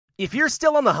If you're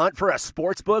still on the hunt for a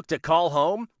sports book to call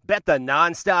home, bet the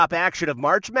nonstop action of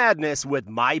March Madness with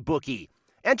MyBookie.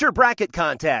 Enter bracket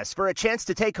contests for a chance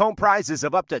to take home prizes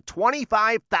of up to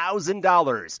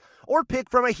 $25,000, or pick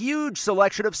from a huge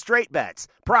selection of straight bets,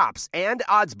 props, and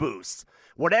odds boosts.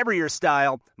 Whatever your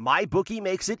style, MyBookie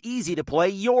makes it easy to play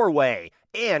your way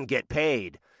and get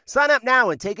paid. Sign up now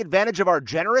and take advantage of our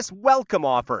generous welcome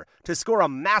offer to score a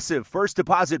massive first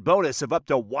deposit bonus of up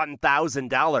to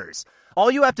 $1,000. All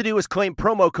you have to do is claim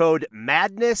promo code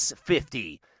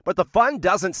MADNESS50. But the fun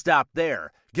doesn't stop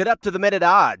there. Get up-to-the-minute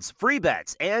odds, free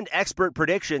bets, and expert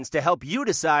predictions to help you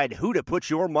decide who to put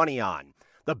your money on.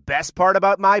 The best part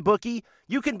about MyBookie?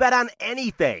 You can bet on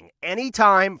anything,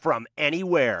 anytime, from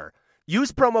anywhere.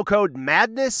 Use promo code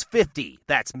MADNESS50,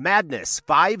 that's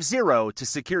MADNESS50, to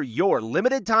secure your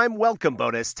limited-time welcome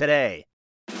bonus today.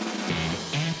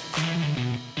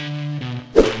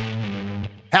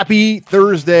 Happy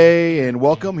Thursday, and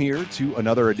welcome here to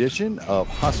another edition of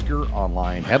Husker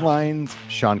Online Headlines.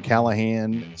 Sean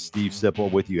Callahan, Steve Sipple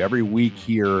with you every week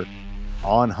here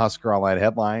on Husker Online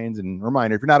Headlines. And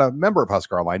reminder, if you're not a member of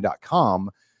HuskerOnline.com,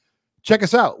 check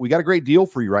us out. We got a great deal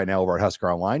for you right now over at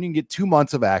Husker Online. You can get 2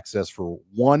 months of access for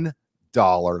 $1.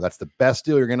 That's the best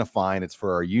deal you're going to find. It's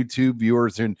for our YouTube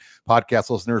viewers and podcast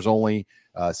listeners only.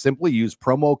 Simply use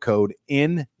promo code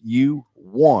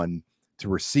NU1 to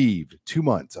receive 2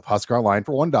 months of Husker Online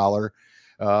for $1.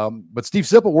 But Steve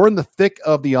Sipple, we're in the thick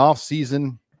of the off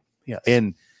season. Yes.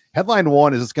 And headline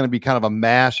one is it's going to be kind of a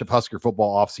mash of Husker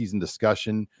football off-season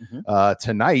discussion.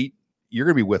 Tonight, you're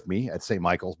going to be with me at St.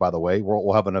 Michael's, by the way.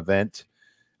 We'll have an event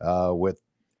with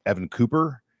Evan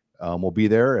Cooper. We'll be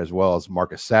there, as well as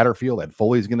Marcus Satterfield. Ed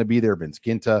Foley's going to be there, Vince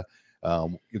Ginta.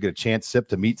 You'll get a chance, Sip,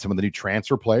 to meet some of the new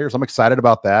transfer players. I'm excited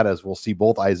about that, as we'll see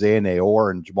both Isaiah Nayor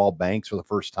and Jamal Banks for the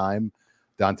first time,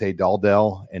 Dante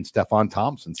Daldell and Stephon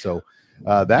Thompson. So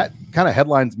that kind of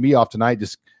headlines me off tonight,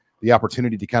 just the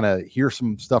opportunity to kind of hear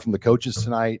some stuff from the coaches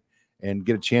tonight and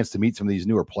get a chance to meet some of these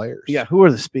newer players. Yeah, who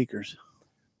are the speakers?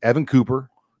 Evan Cooper,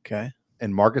 okay,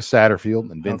 and Marcus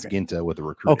Satterfield and Vince Ginta with the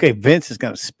recruiting. Okay, Vince is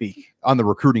going to speak on the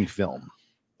recruiting film.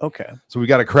 Okay. So we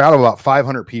got a crowd of about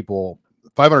 500 people.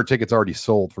 500 tickets already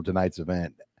sold for tonight's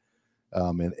event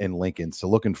in Lincoln. So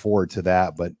looking forward to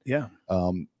that. But yeah,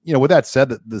 with that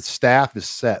said, the staff is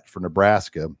set for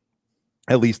Nebraska,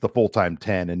 at least the full-time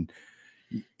 10. And,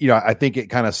 I think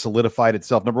it kind of solidified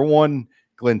itself. Number one,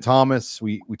 Glenn Thomas,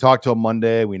 we talked to him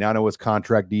Monday. We now know his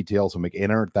contract details. He'll make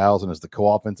 $800,000 as the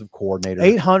co-offensive coordinator.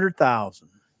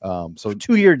 $800,000. So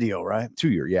 2-year deal, right?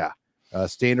 2-year, yeah.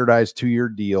 Standardized 2-year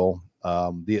deal.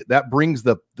 That brings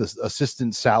the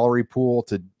assistant salary pool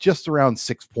to just around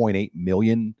 $6.8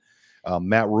 million.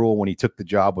 Matt Rule, when he took the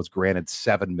job, was granted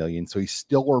 $7 million, so he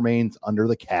still remains under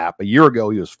the cap. A year ago,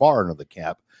 he was far under the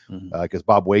cap because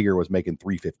Bob Wager was making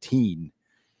 $315,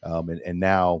 and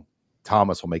now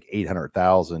Thomas will make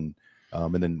 $800,000.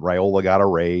 And then Raiola got a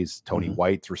raise. Tony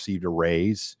White's received a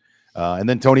raise, and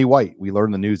then Tony White. We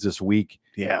learned the news this week.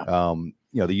 Yeah,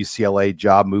 the UCLA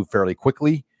job moved fairly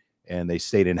quickly, and they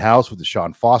stayed in house with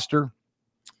Deshaun Foster.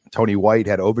 Tony White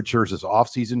had overtures this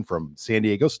offseason from San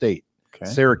Diego State,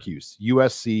 Syracuse,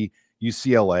 USC,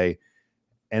 UCLA,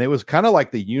 and it was kind of like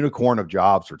the unicorn of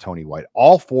jobs for Tony White.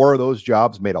 All 4 of those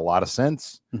jobs made a lot of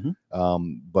sense,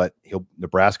 but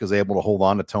Nebraska's able to hold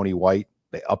on to Tony White.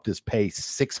 They upped his pay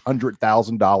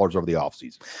 $600,000 over the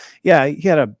offseason. Yeah, he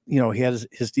had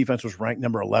his defense was ranked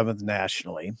number 11th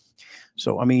nationally,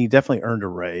 so I mean he definitely earned a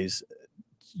raise.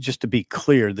 Just to be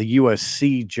clear, the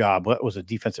USC job was a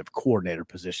defensive coordinator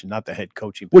position, not the head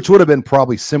coaching position. Which would have been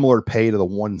probably similar pay to the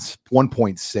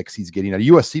 1.6 he's getting. Now,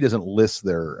 USC doesn't list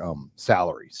their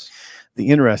salaries. The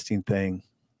interesting thing,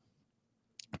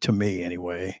 to me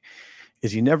anyway,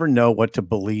 is you never know what to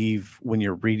believe when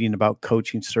you're reading about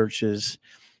coaching searches.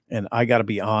 And I got to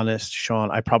be honest, Sean,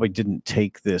 I probably didn't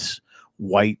take this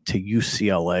White to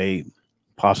UCLA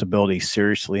possibility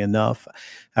seriously enough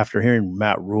after hearing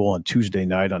Matt Rule on Tuesday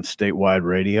night on statewide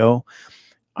radio.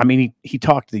 I mean, he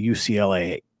talked to the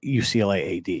UCLA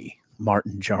AD,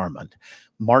 Martin Jarmond.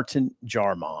 Martin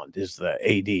Jarmond is the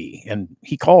AD, and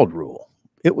he called Rule.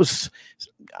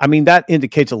 That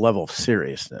indicates a level of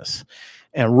seriousness.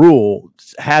 And Rule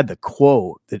had the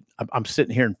quote that I'm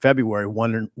sitting here in February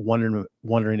wondering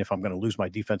if I'm going to lose my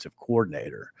defensive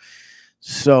coordinator.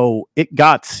 So it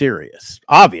got serious,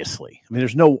 obviously. I mean, I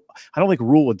don't think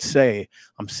Rule would say,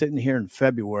 I'm sitting here in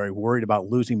February worried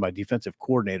about losing my defensive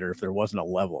coordinator if there wasn't a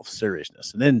level of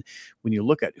seriousness. And then when you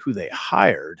look at who they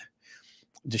hired,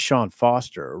 Deshaun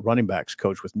Foster, a running backs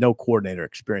coach with no coordinator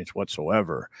experience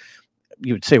whatsoever,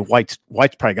 you would say White's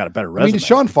probably got a better resume. I mean,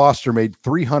 Deshaun Foster made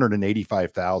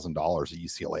 $385,000 at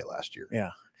UCLA last year. Yeah.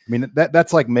 I mean,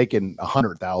 that's like making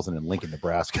 100,000 in Lincoln,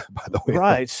 Nebraska, by the way.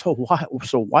 Right. So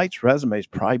White's resume is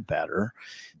probably better.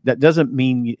 That doesn't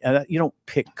mean you don't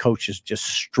pick coaches just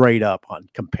straight up on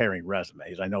comparing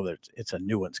resumes. I know that it's a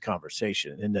nuanced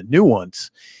conversation. And the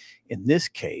nuance in this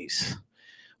case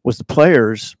was the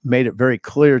players made it very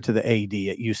clear to the AD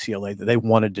at UCLA that they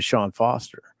wanted Deshaun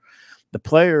Foster. The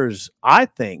players, I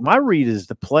think, my read is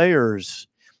the players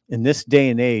in this day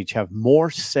and age have more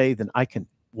say than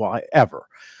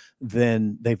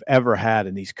than they've ever had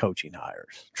in these coaching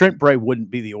hires. Trent Bray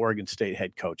wouldn't be the Oregon State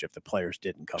head coach if the players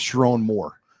didn't come. Sharon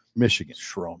Moore, Michigan.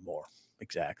 Sharon Moore,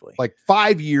 exactly. Like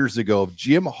 5 years ago, if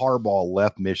Jim Harbaugh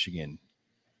left Michigan,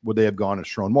 would they have gone to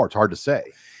Sharon Moore? It's hard to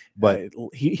say, but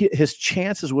his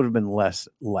chances would have been less.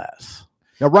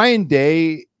 Now Ryan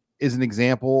Day is an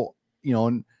example,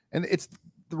 and it's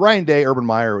the Ryan Day, Urban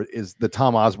Meyer is the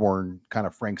Tom Osborne kind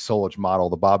of Frank Solich model,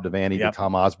 the Bob Devaney, the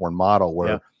Tom Osborne model,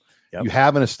 where you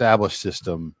have an established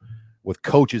system with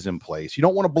coaches in place. You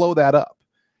don't want to blow that up.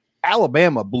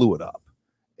 Alabama blew it up,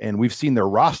 and we've seen their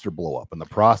roster blow up in the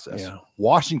process. Yeah.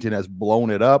 Washington has blown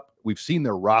it up. We've seen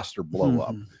their roster blow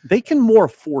up. They can more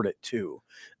afford it too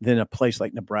than a place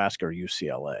like Nebraska or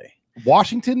UCLA.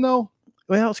 Washington, though?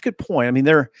 Well, it's a good point. I mean,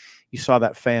 you saw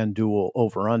that fan duel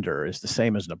over under is the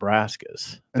same as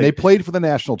Nebraska's. And they played for the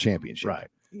national championship. Right.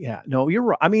 Yeah. No, you're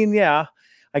right. I mean, yeah,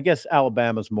 I guess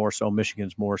Alabama's more so,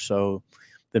 Michigan's more so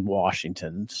than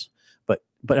Washington's.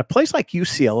 But a place like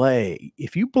UCLA,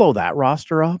 if you blow that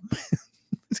roster up,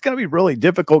 it's going to be really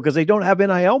difficult because they don't have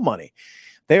NIL money.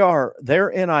 Their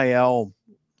NIL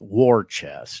war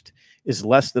chest is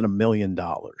less than $1 million.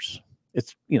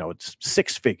 It's it's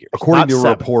six figures, according to a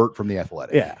report from The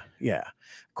Athletic. Yeah,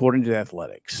 according to The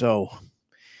Athletic. So,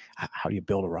 how do you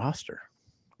build a roster?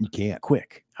 You can't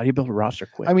quick. How do you build a roster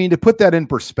quick? I mean, to put that in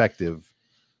perspective,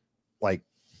 like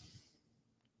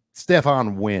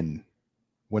Stefan Wynn,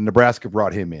 when Nebraska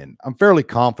brought him in, I'm fairly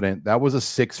confident that was a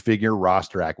 6-figure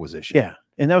roster acquisition. Yeah,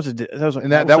 and that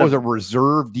was a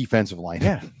reserve defensive line.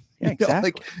 Yeah,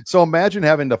 exactly. So imagine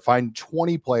having to find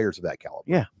 20 players of that caliber.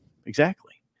 Yeah, exactly.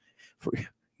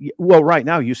 Well, right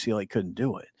now UCLA couldn't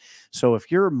do it. So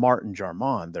if you're Martin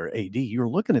Jarmon, their AD, you're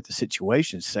looking at the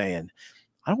situation saying,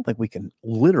 I don't think we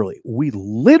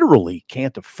literally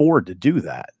can't afford to do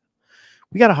that.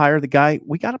 We got to hire the guy.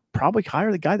 We got to probably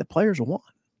hire the guy the players want.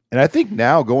 And I think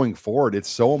now going forward, it's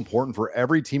so important for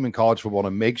every team in college football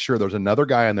to make sure there's another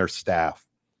guy on their staff.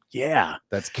 Yeah.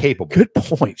 That's capable. Good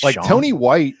point, like Sean. Tony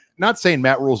White, not saying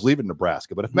Matt Rule's leaving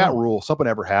Nebraska, but if Matt Rule, something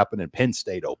ever happened and Penn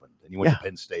State opened and he went to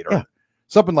Penn State or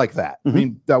something like that. I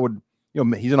mean, that would, he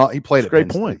played at Penn State. Great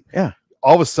point. Yeah.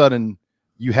 All of a sudden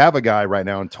you have a guy right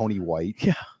now in Tony White.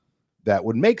 Yeah. That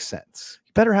would make sense.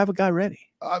 You better have a guy ready.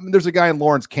 I mean, there's a guy in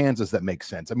Lawrence, Kansas that makes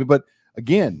sense. I mean, but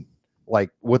again,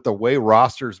 like with the way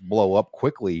rosters blow up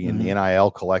quickly in the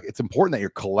NIL it's important that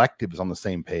your collective is on the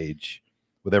same page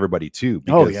with everybody too.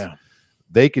 Because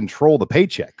they control the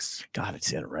paychecks. God,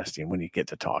 it's interesting when you get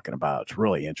to talking about it. It's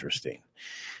really interesting.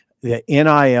 The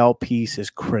NIL piece is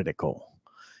critical.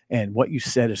 And what you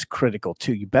said is critical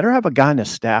too. You better have a guy on the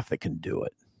staff that can do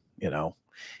it,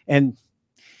 And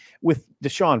with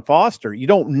Deshaun Foster, you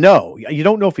don't know. You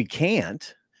don't know if he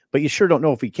can't, but you sure don't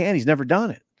know if he can. He's never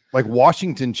done it. Like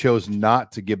Washington chose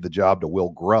not to give the job to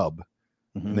Will Grubb.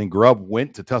 And then Grubb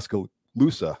went to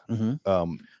Tuscaloosa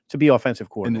to be offensive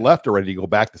coordinator and left already to go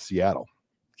back to Seattle.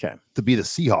 Okay. To be the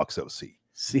Seahawks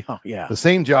OC. Yeah. The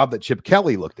same job that Chip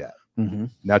Kelly looked at.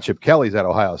 Now Chip Kelly's at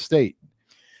Ohio State.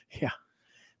 Yeah.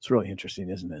 It's really interesting,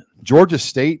 isn't it? Georgia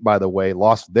State, by the way,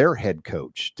 lost their head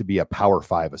coach to be a Power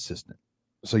 5 assistant.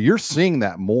 So you're seeing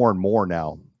that more and more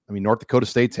now. I mean, North Dakota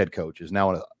State's head coach is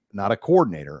now not a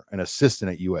coordinator, an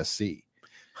assistant at USC.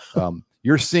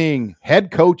 You're seeing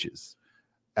head coaches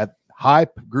at high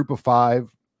group of 5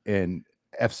 and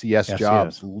FCS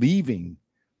jobs leaving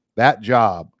that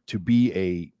job to be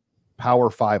a Power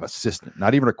 5 assistant,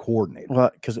 not even a coordinator.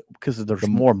 Well, because there's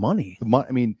more money.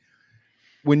 I mean,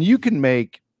 when you can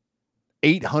make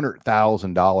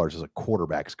 $800,000 as a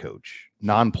quarterbacks coach,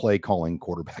 non-play calling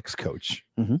quarterbacks coach.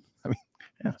 I mean,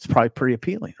 it's probably pretty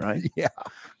appealing, right? Yeah.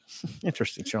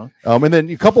 Interesting, Sean. And then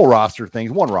a couple roster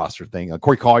things. One roster thing.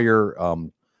 Corey Collier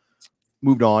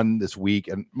moved on this week,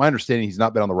 and my understanding he's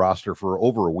not been on the roster for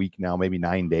over a week now, maybe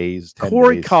 9 days. 10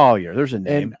 Corey days. Collier, there's a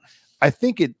name. And I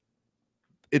think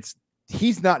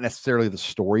he's not necessarily the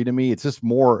story to me. It's just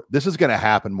more. This is going to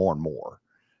happen more and more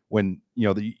when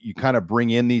you kind of bring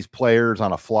in these players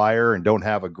on a flyer and don't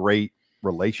have a great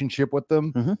relationship with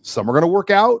them. Some are going to work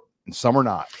out and some are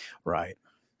not. Right.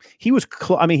 He was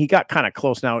he got kind of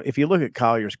close. Now, if you look at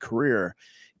Collier's career,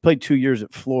 played 2 years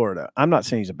at Florida. I'm not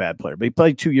saying he's a bad player, but he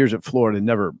played 2 years at Florida and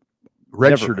never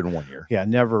redshirted in 1 year. Yeah,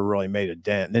 never really made a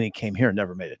dent. And then he came here and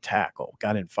never made a tackle.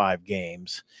 Got in 5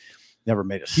 games, never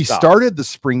made a stop. He started the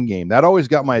spring game. That always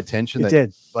got my attention. It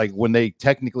did. Like when they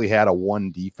technically had a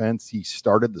 1 defense, he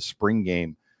started the spring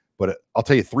game. But I'll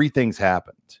tell you 3 things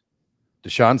happened.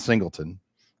 Deshaun Singleton.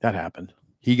 That happened.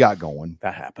 He got going.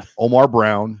 That happened. Omar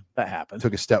Brown. That happened.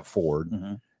 Took a step forward.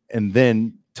 Mm-hmm. And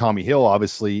then Tommy Hill,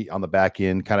 obviously, on the back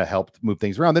end, kind of helped move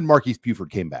things around. Then Marquise Buford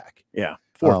came back. Yeah,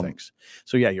 4 things.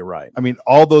 So, yeah, you're right. I mean,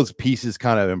 all those pieces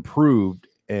kind of improved,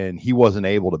 and he wasn't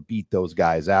able to beat those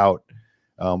guys out.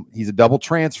 He's a double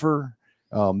transfer.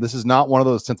 This is not one of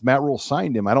those, since Matt Rule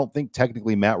signed him, I don't think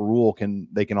technically Matt Rule can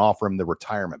offer him the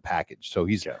retirement package. So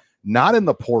he's not in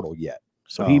the portal yet.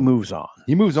 So he moves on.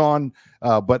 He moves on.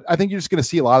 But I think you're just going to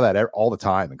see a lot of that all the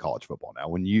time in college football now.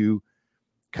 When you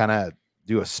kind of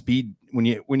do a speed, when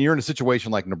you're in a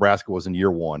situation like Nebraska was in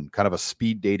year 1, kind of a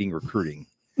speed dating recruiting,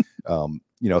 some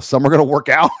are going to work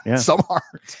out, some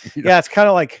aren't. Yeah, it's kind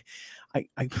of like,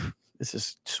 I this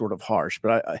is sort of harsh,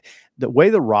 but the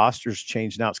way the roster's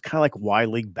changed now, it's kind of like Y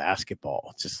League basketball.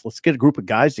 It's just, let's get a group of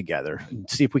guys together and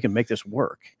see if we can make this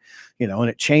work, and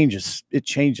it changes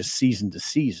season to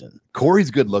season.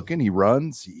 Corey's good looking. He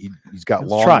runs. He's got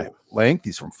long length.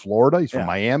 He's from Florida. He's from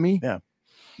Miami. Yeah.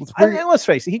 Let's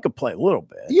face it, he could play a little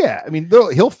bit. Yeah. I mean,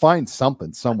 he'll find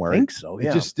something somewhere. I think so.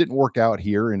 Yeah. It just didn't work out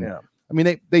here. And I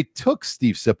mean, they took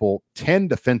Steve Sipple 10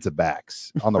 defensive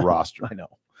backs on the roster. I know.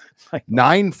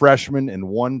 9 freshmen and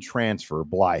 1 transfer,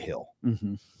 Bly Hill.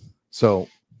 Mm-hmm. So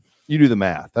you do the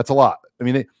math. That's a lot. I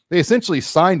mean, they essentially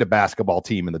signed a basketball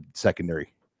team in the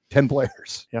secondary. 10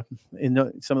 players. Yeah. And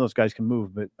some of those guys can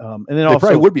move, but and then they also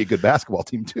probably would be a good basketball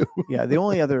team too. Yeah. The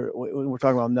only other, when we're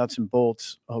talking about nuts and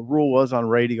bolts, Rule was on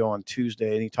radio on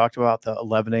Tuesday, and he talked about the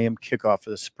 11 a.m. kickoff for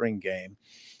the spring game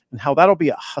and how that'll be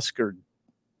a Husker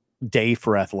day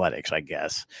for athletics, I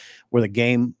guess, where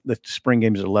the spring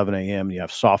game is at 11 a.m. and you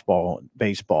have softball and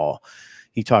baseball.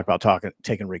 He talked about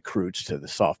taking recruits to the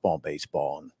softball and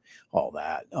baseball and all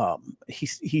that. He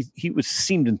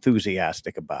seemed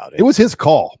enthusiastic about it. It was his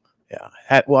call. Yeah.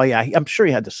 I'm sure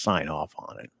he had to sign off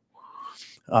on it.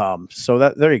 So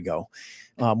there you go.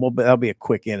 That'll be a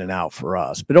quick in and out for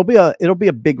us, but it'll be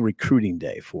a big recruiting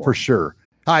day for sure.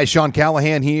 Hi, Sean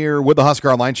Callahan here with the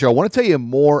Husker Online Show. I want to tell you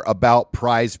more about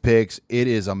Prize Picks. It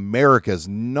is America's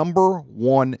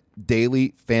 #1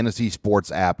 daily fantasy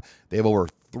sports app. They have over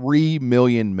 3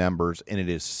 million members, and it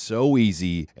is so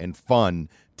easy and fun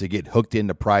to get hooked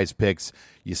into Prize Picks.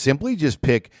 You simply just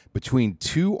pick between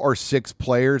 2 or 6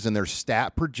 players and their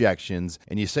stat projections,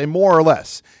 and you say more or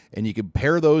less, and you can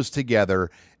pair those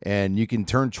together, and you can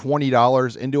turn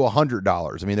 $20 into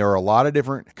 $100. I mean, there are a lot of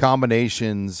different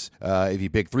combinations. If you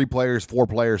pick 3 players, 4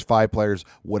 players, 5 players,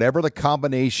 whatever the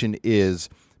combination is,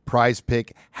 Prize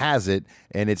Pick has it,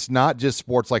 and it's not just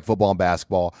sports like football and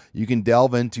basketball. You can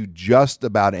delve into just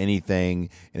about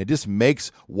anything, and it just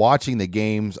makes watching the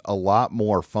games a lot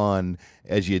more fun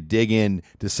as you dig in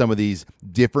to some of these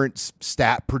different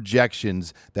stat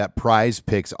projections that Prize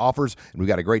Picks offers. And we've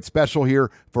got a great special here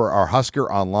for our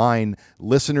Husker Online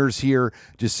listeners here.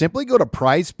 Just simply go to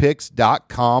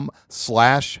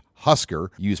prizepicks.com/Husker.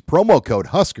 Use promo code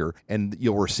Husker, and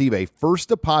you'll receive a first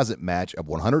deposit match of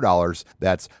 $100.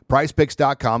 That's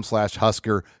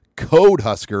prizepicks.com/Husker, code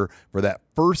Husker for that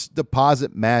first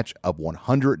deposit match of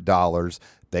 $100.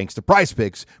 Thanks to Prize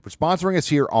Picks for sponsoring us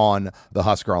here on the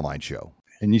Husker Online Show.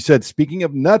 And you said, speaking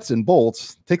of nuts and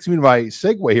bolts, takes me to my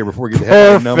segue here before we get to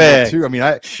headline number 2. I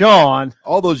mean, Sean,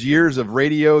 all those years of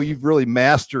radio, you've really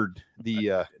mastered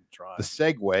the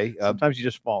segue. Sometimes you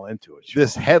just fall into it.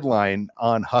 This headline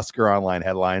on Husker Online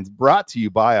Headlines brought to you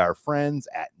by our friends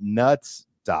at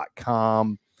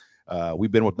nuts.com.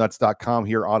 We've been with nuts.com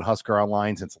here on Husker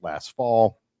Online since last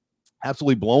fall.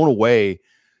 Absolutely blown away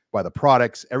by the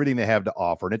products, everything they have to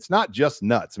offer. And it's not just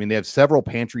nuts. I mean, they have several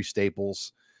pantry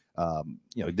staples,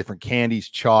 different candies,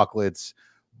 chocolates,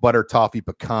 butter toffee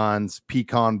pecans,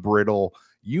 pecan brittle,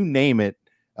 you name it.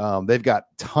 They've got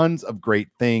tons of great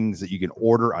things that you can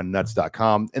order on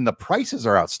nuts.com, and the prices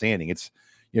are outstanding. It's,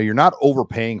 you're not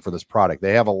overpaying for this product.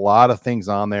 They have a lot of things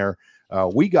on there.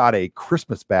 We got a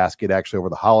Christmas basket actually over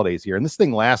the holidays here, and this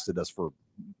thing lasted us for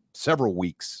several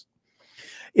weeks.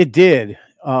 It did.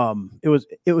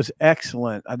 It was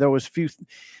excellent. There was few.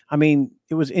 I mean,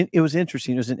 it was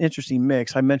interesting. It was an interesting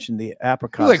mix. I mentioned the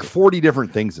apricots. There's like 40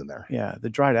 different things in there. Yeah, the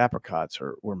dried apricots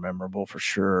were memorable for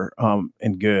sure,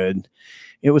 and good.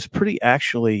 It was pretty,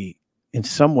 actually, in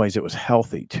some ways, it was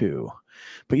healthy too.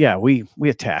 But yeah, we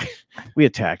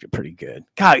attacked it pretty good.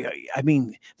 God, I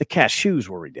mean, the cashews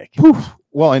were ridiculous.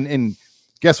 Well, and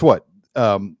guess what?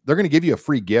 they're going to give you a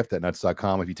free gift at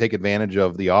nuts.com if you take advantage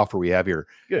of the offer we have here.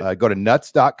 Good. Go to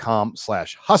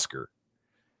nuts.com/Husker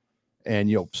and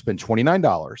you'll spend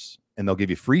 $29 and they'll give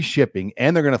you free shipping,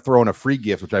 and they're going to throw in a free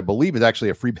gift, which I believe is actually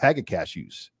a free bag of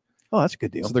cashews. Oh, that's a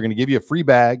good deal. So they're going to give you a free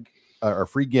bag or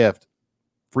free gift,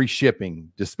 free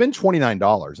shipping. Just spend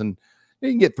 $29 and you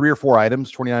can get 3 or 4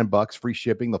 items, $29, free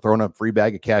shipping. They'll throw in a free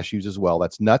bag of cashews as well.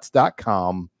 That's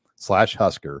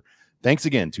nuts.com/Husker. Thanks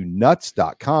again to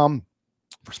nuts.com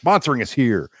for sponsoring us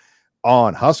here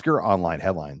on Husker Online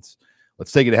Headlines.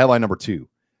 Let's take it to headline number 2.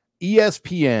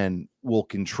 ESPN will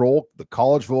control the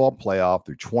college football playoff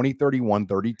through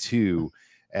 2031-32,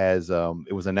 as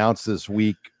it was announced this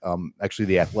week. Actually,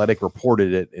 The Athletic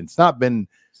reported it. It's not been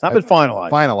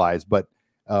finalized, but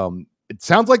it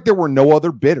sounds like there were no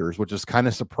other bidders, which is kind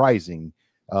of surprising.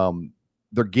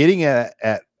 They're getting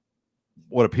at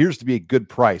what appears to be a good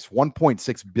price,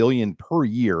 $1.6 billion per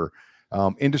year.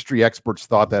 Industry experts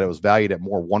thought that it was valued at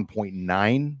more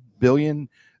 $1.9 billion,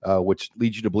 which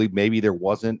leads you to believe maybe there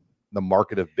wasn't the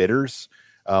market of bidders.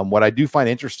 What I do find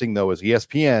interesting, though, is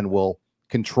ESPN will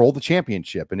control the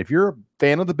championship. And if you're a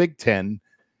fan of the Big Ten,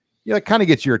 it kind of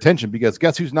gets your attention, because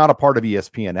guess who's not a part of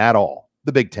ESPN at all?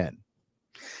 The Big Ten.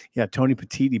 Yeah, Tony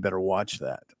Petitti better watch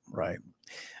that, right?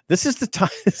 This is the time.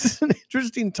 This is an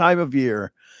interesting time of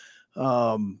year,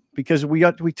 because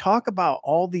we talk about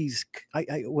all these.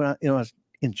 When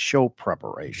in show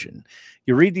preparation,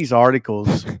 you read these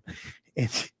articles.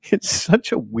 It's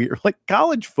such a weird, like,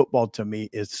 college football to me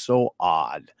is so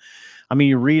odd. I mean,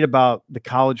 you read about the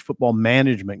college football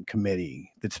management committee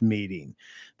that's meeting,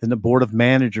 then the board of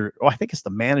managers. I think it's the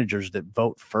managers that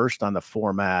vote first on the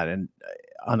format and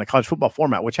on the college football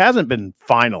format, which hasn't been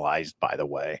finalized, by the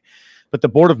way, but the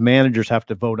board of managers have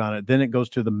to vote on it. Then it goes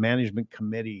to the management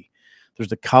committee. There's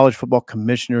the college football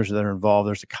commissioners that are involved.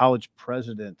 There's the college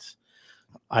presidents.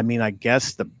 I mean, I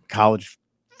guess the college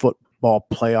football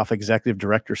playoff executive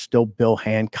director still Bill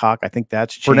Hancock. I think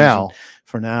that's changing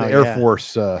for now. The Air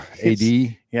Force AD.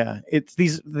 It's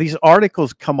these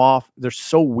articles come off. They're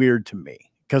so weird to me,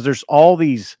 because there's all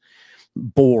these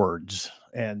boards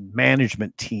and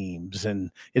management teams and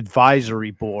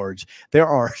advisory boards. There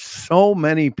are so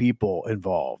many people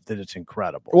involved that it's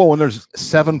incredible. Well, when there's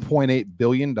 $7.8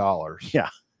 billion,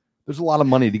 there's a lot of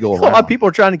money to go around. A lot of people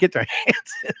are trying to get their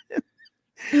hands in it.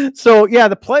 So yeah,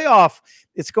 the playoff,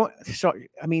 it's going. So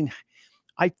I mean,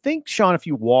 I think, Sean, if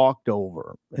you walked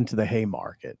over into the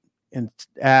Haymarket and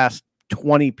asked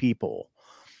 20 people,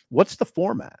 what's the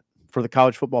format for the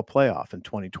college football playoff in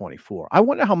 2024? I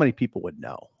wonder how many people would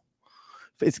know.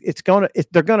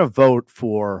 They're gonna vote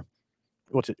for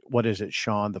what is it,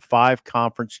 Sean? The 5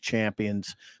 conference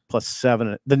champions plus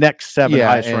 7, the next 7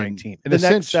 highest ranked teams. The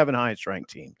next 7 highest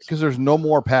ranked teams. Because there's no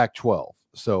more Pac-12.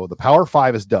 So the Power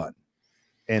 5 is done.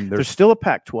 And there's still a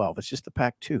Pac-12. It's just the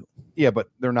Pac-2. Yeah, but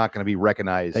they're not going to be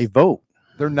recognized. They vote.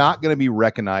 They're not going to be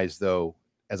recognized, though,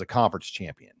 as a conference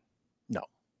champion. No.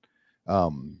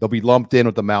 They'll be lumped in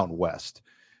with the Mountain West.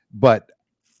 But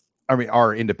I mean,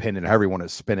 our independent, however you want to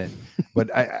spin it. But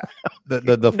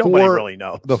the nobody really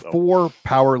knows. The 4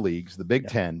 power leagues, the Big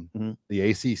Ten, the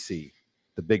ACC,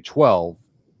 the Big 12,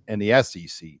 and the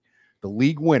SEC, the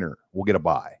league winner will get a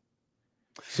bye.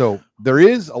 So there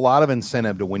is a lot of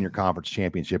incentive to win your conference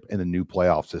championship in the new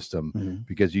playoff system,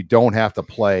 because you don't have to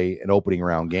play an opening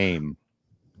round game.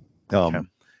 And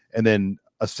then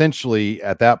essentially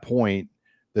at that point,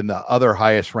 then the other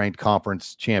highest ranked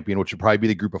conference champion, which would probably be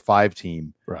the group of 5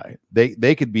 team, right?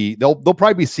 They'll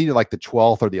probably be seated like the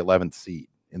 12th or the 11th seed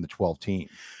in the 12 team.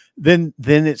 Then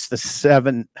it's the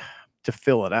 7 to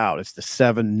fill it out. It's the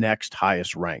 7 next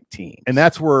highest ranked teams. And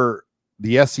that's where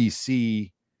the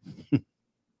SEC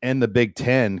and the Big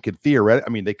Ten could theoretically,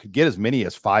 I mean, they could get as many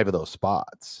as 5 of those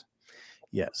spots.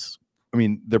 Yes. I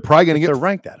mean, they're probably going to they're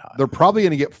ranked that high. They're probably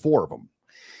going to get 4 of them.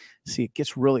 See, it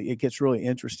gets really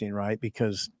interesting, right?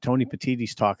 Because Tony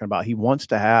Petitti's talking about,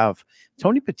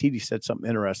 Tony Petitti said something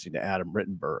interesting to Adam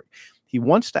Rittenberg. He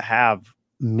wants to have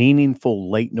meaningful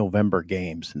late November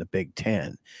games in the Big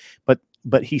Ten.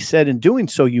 But he said in doing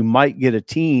so, you might get a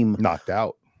team knocked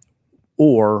out,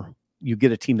 or you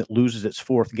get a team that loses its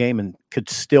 4th game and could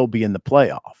still be in the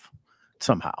playoff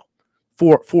somehow.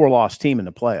 4-loss team in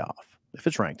the playoff, if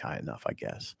it's ranked high enough, I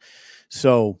guess.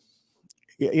 So,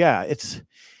 yeah,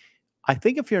 I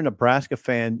think if you're a Nebraska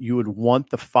fan, you would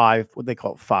want the 5, what they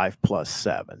call it,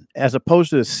 5+7, as opposed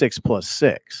to the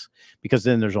 6+6, because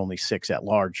then there's only 6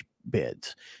 at-large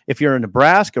bids. If you're in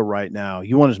Nebraska right now,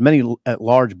 you want as many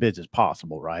at-large bids as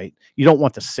possible, right? You don't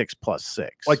want the 6+6.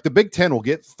 Like the Big Ten will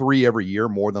get 3 every year,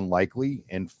 more than likely,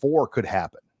 and 4 could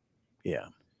happen. Yeah.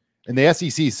 And the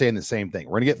SEC is saying the same thing.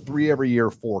 We're going to get 3 every year.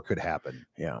 4 could happen.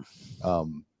 Yeah.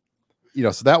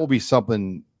 So that will be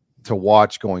something to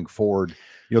watch going forward.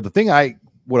 The thing I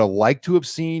would have liked to have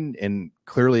seen, and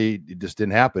clearly it just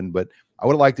didn't happen, but I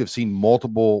would have liked to have seen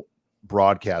multiple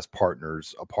broadcast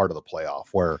partners a part of the playoff,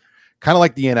 where kind of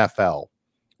like the NFL,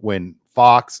 when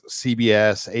Fox,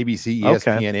 CBS, ABC,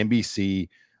 ESPN, NBC,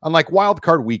 on like wild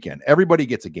card weekend, everybody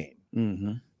gets a game.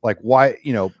 Mm-hmm. Like why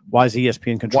is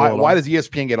ESPN control? Why does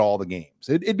ESPN get all the games?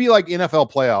 It'd be like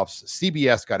NFL playoffs.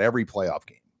 CBS got every playoff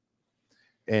game.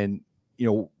 And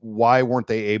why weren't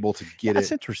they able to get it?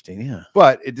 That's interesting. Yeah.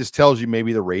 But it just tells you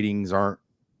maybe the ratings aren't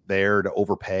there to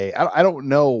overpay. I don't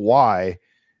know why.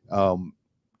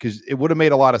 Because it would have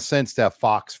made a lot of sense to have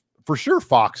Fox, for sure,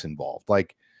 Fox involved,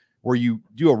 like where you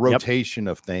do a rotation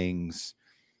of things.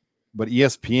 But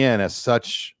ESPN has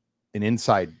such an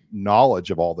inside knowledge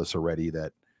of all this already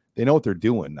that they know what they're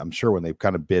doing. I'm sure when they've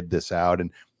kind of bid this out, and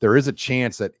there is a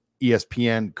chance that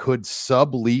ESPN could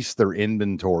sublease their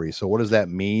inventory. So what does that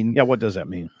mean? Yeah, what does that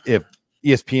mean? If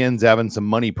ESPN's having some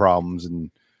money problems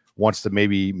and wants to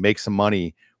maybe make some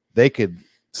money, they could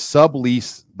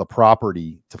sublease the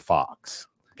property to Fox.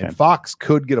 Okay. And Fox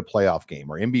could get a playoff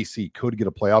game, or NBC could get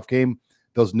a playoff game.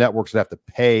 Those networks would have to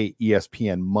pay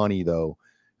ESPN money, though,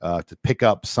 to pick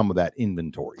up some of that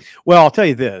inventory. Well, I'll tell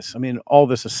you this. I mean, all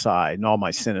this aside and all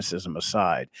my cynicism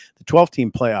aside, the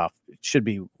 12-team playoff should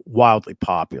be wildly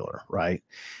popular, right?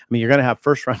 I mean, you're going to have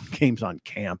first-round games on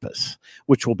campus,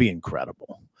 which will be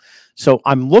incredible. So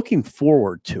I'm looking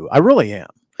forward to it. I really am.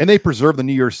 And they preserve the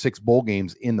New Year's 6 bowl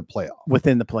games in the playoff.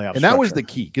 Within the playoff. And that was the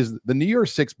key, because the New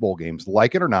Year's 6 bowl games,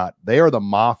 like it or not, they are the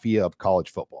mafia of college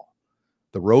football.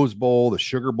 The Rose Bowl, the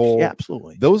Sugar Bowl. Yeah,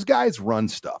 absolutely. Those guys run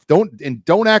stuff.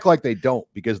 Don't act like they don't,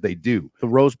 because they do. The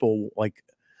Rose Bowl, like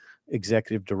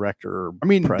executive director. I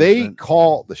mean, president. they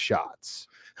call the shots.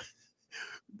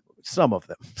 Some of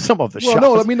them. Some of the shots.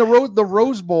 No, I mean the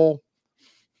Rose Bowl.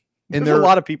 And there's a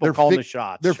lot of people calling the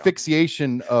shots. Their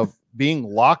fixation of being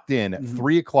locked in at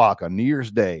 3:00 on New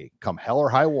Year's Day, come hell or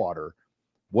high water,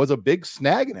 was a big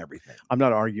snag and everything. I'm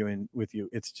not arguing with you.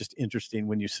 It's just interesting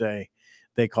when you say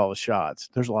they call the shots.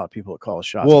 There's a lot of people that call the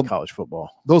shots in college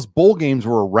football. Those bowl games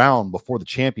were around before the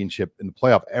championship and the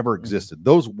playoff ever existed.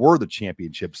 Those were the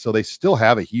championships, so they still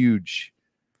have a huge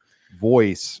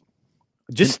voice.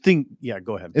 Go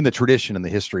ahead. In the tradition and the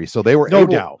history. So they were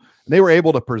they were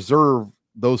able to preserve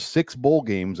those 6 bowl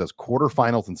games as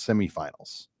quarterfinals and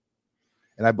semifinals.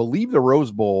 And I believe the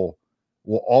Rose Bowl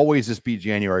will always just be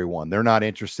January 1. They're not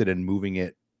interested in moving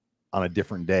it on a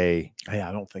different day. Yeah,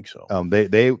 I don't think so.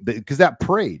 They because that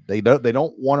parade, they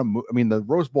don't want to move. I mean, the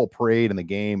Rose Bowl parade and the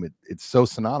game, it's so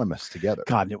synonymous together.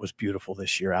 God, and it was beautiful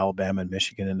this year. Alabama and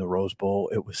Michigan in the Rose Bowl.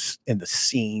 It was in the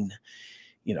scene.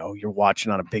 You're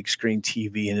watching on a big screen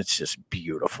TV, and it's just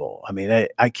beautiful. I mean,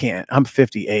 I can't. I'm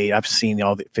 58. I've seen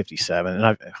all the 57, and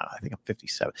I think I'm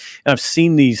 57, and I've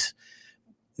seen these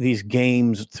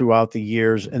games throughout the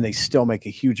years, and they still make a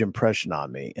huge impression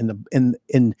on me. And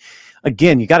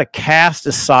again, you got to cast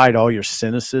aside all your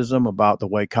cynicism about the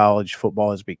way college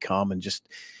football has become, and just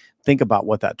think about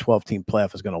what that 12-team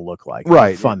playoff is going to look like.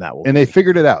 Right, how fun that will. And they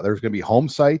figured it out. There's going to be home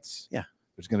sites. Yeah.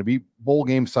 There's going to be bowl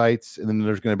game sites, and then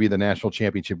there's going to be the national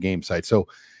championship game site. So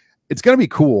it's going to be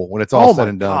cool when it's all said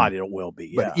and done. God, it will be.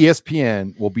 Yeah. But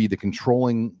ESPN will be the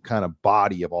controlling kind of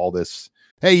body of all this.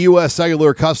 Hey, U.S.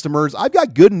 Cellular customers, I've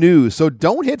got good news, so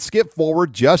don't hit skip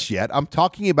forward just yet. I'm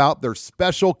talking about their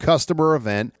special customer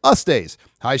event, Us Days.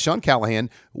 Hi, Sean Callahan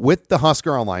with the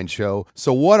Husker Online Show.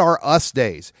 So what are Us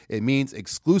Days? It means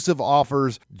exclusive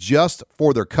offers just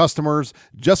for their customers,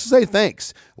 just to say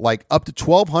thanks, like up to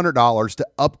 $1,200 to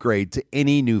upgrade to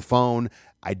any new phone.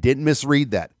 I didn't misread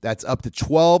that. That's up to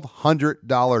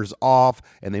 $1,200 off,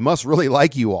 and they must really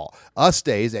like you all. Us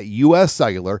Days at U.S.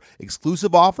 Cellular,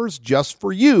 exclusive offers just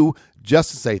for you,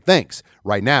 just to say thanks.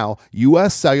 Right now,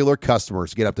 U.S. Cellular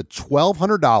customers get up to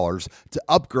 $1,200 to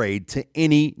upgrade to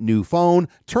any new phone.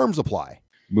 Terms apply.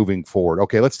 Moving forward.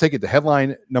 Okay, let's take it to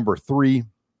headline number 3.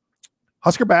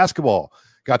 Husker basketball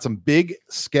got some big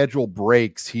schedule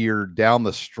breaks here down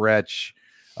the stretch.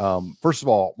 First of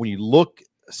all, when you look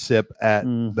sip at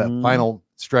that final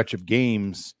stretch of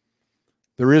games,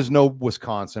 there is no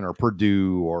Wisconsin or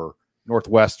Purdue or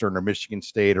Northwestern or Michigan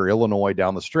State or Illinois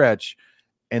down the stretch.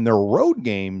 And their road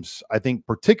games, I think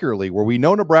particularly where we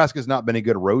know Nebraska's not been a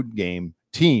good road game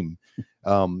team,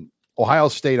 Ohio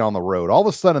State on the road, all of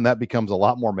a sudden that becomes a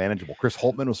lot more manageable. Chris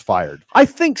Holtman was fired. I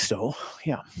think so.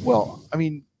 Yeah. Well, I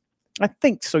mean, I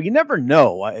think so. You never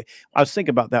know. I was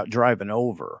thinking about that driving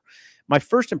over. my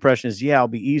first impression is, it'll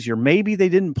be easier. Maybe they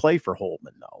didn't play for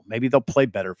Holtmann, though. Maybe they'll play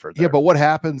better for them. Yeah, but what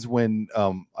happens when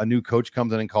a new coach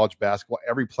comes in college basketball?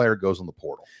 Every player goes on the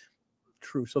portal.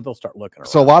 True. So they'll start looking around.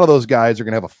 So a lot of those guys are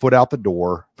going to have a foot out the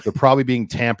door. They're probably being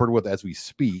tampered with as we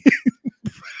speak.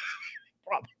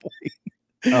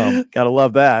 Probably. Gotta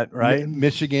love that, right?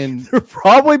 Michigan. They're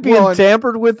probably being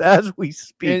tampered with as we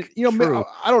speak. And,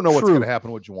 I don't know what's going to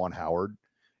happen with Juwan Howard.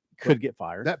 Could get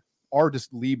fired. Or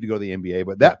just leave to go to the NBA.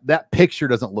 But that picture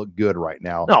doesn't look good right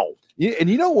now. No. And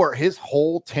you know where his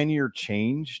whole tenure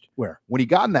changed? Where? When he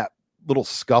got in that little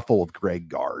scuffle with Greg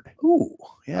Gard. Ooh,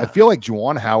 yeah. I feel like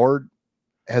Juwan Howard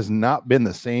has not been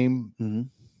the same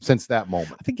since that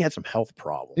moment. I think he had some health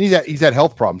problems. And he's had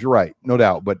health problems. You're right. No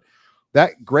doubt. But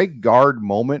that Greg Gard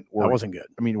moment that wasn't good.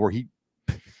 I mean, where he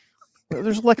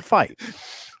there's like a fight.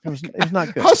 It was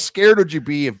not good. How scared would you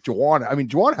be if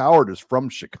Juwan Howard is from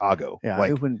Chicago? Yeah,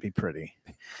 it wouldn't be pretty.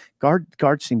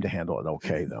 Guard seemed to handle it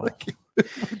okay though.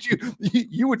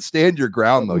 You would stand your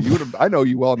ground though. You would. I know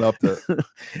you well enough to.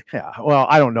 Yeah. Well,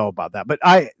 I don't know about that, but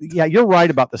you're right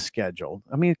about the schedule.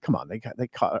 I mean, come on, they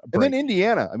caught. And then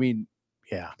Indiana. I mean,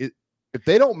 yeah. If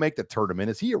they don't make the tournament,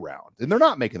 is he around? And they're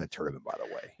not making the tournament, by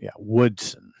the way. Yeah,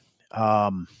 Woodson.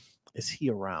 Is he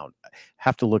around?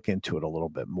 Have to look into it a little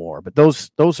bit more. But those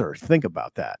are, think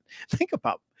about that. Think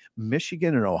about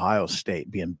Michigan and Ohio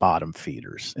State being bottom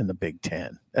feeders in the Big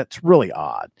Ten. That's really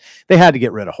odd. They had to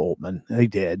get rid of Holtmann. They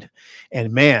did.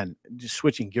 And man, just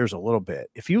switching gears a little bit,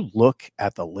 if you look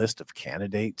at the list of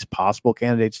candidates, possible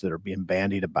candidates that are being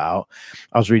bandied about,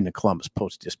 I was reading the Columbus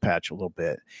Post-Dispatch a little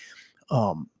bit.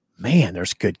 Man,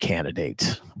 there's good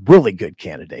candidates, really good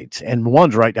candidates. And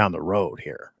one's right down the road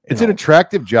here. It's an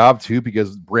attractive job, too,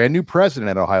 because brand new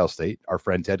president at Ohio State, our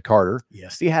friend Ted Carter.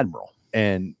 Yes, the Admiral.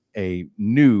 And a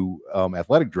new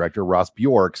athletic director, Ross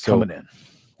Bjork. So coming in.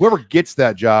 Whoever gets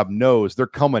that job knows they're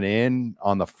coming in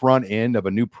on the front end of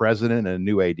a new president and a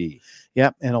new AD.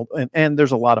 Yep, and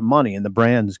there's a lot of money, and the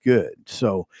brand's good.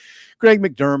 So Greg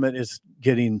McDermott is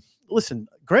getting – listen,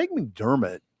 Greg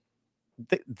McDermott,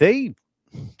 they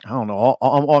I don't know.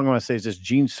 All I'm going to say is this: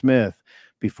 Gene Smith,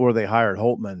 before they hired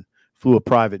Holtmann, flew a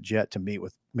private jet to meet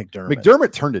with McDermott.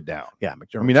 McDermott turned it down. Yeah,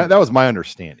 McDermott. I mean, that was my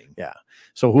understanding. Yeah.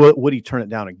 So would he turn it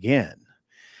down again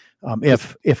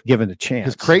if given the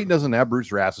chance? Because Creighton doesn't have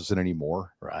Bruce Rasmussen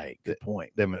anymore. Right. Good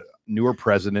point. They have a newer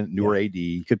president, newer AD.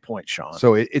 Good point, Sean.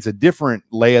 So it's a different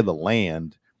lay of the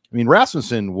land. I mean,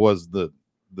 Rasmussen was the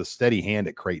steady hand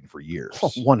at Creighton for years.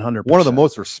 100%. One of the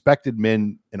most respected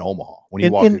men in Omaha when he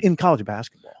walked in college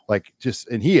basketball.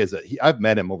 And he is I've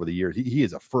met him over the years. He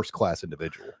is a first-class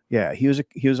individual. Yeah, he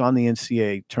was on the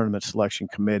NCAA tournament selection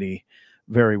committee,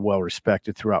 very well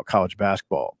respected throughout college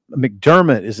basketball.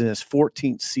 McDermott is in his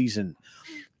 14th season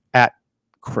at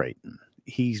Creighton.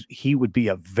 He would be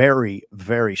a very,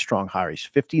 very strong hire. He's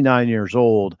 59 years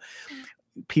old.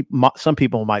 Some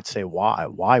people might say, why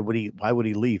would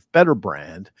he leave? Better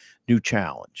brand, new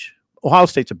challenge. Ohio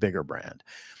State's a bigger brand.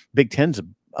 Big Ten's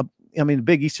the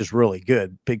Big East is really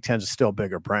good. Big Ten's still a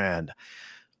bigger brand.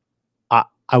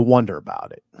 I wonder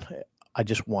about it. I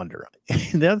just wonder.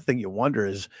 And the other thing you wonder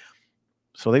is,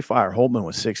 so they fire Holtmann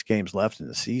with 6 games left in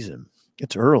the season.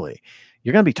 It's early.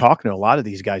 You're going to be talking to a lot of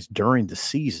these guys during the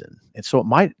season. And so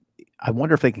I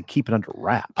wonder if they can keep it under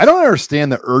wraps. I don't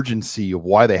understand the urgency of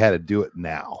why they had to do it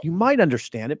now. You might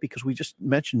understand it because we just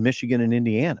mentioned Michigan and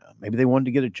Indiana. Maybe they wanted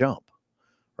to get a jump,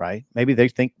 right? Maybe they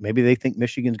think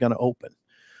Michigan's going to open.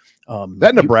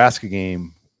 That Nebraska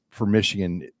game for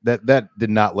Michigan, that did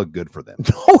not look good for them.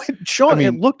 No, Sean,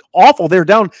 it looked awful. They're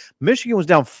down. Michigan was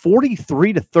down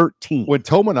 43-13. When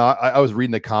Tominaga, I was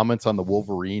reading the comments on the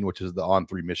Wolverine, which is the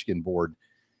On3 Michigan board,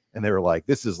 and they were like,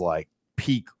 "This is like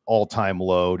peak all-time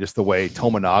low." Just the way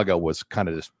Tominaga was kind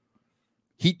of just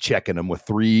heat checking them with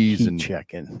threes and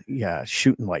checking,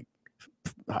 shooting like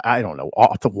I don't know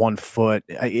off the 1 foot.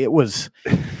 It was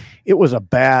a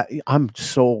bad.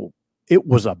 It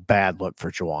was a bad look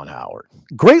for Juwan Howard.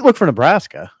 Great look for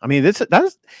Nebraska. I mean,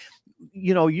 that's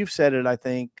you've said it. I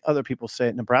think other people say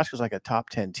it. Nebraska's like a top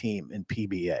 10 team in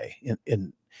PBA,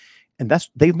 and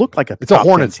they look like it's a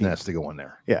hornet's nest to go in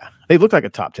there. Yeah, they look like a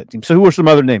top 10 team. So who are some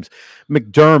other names?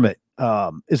 McDermott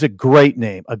is a great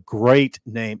name. A great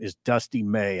name is Dusty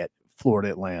May at Florida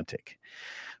Atlantic.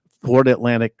 Florida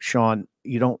Atlantic, Sean,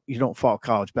 you don't follow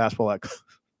college basketball like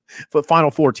the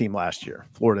Final Four team last year.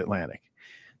 Florida Atlantic.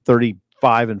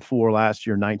 35-4 last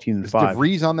year, 19-5. Is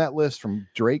DeVries on that list from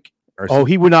Drake?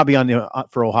 He would not be on the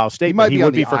for Ohio State. He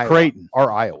would be for Creighton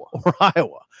or Iowa.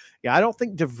 Yeah, I don't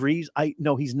think DeVries.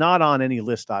 No, he's not on any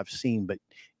list I've seen. But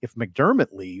if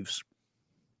McDermott leaves,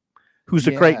 who's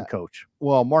the Creighton coach?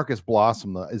 Well, Marcus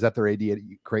Blossom is that their AD at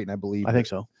Creighton? I believe. I think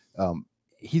so.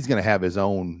 he's going to have his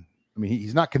own. I mean,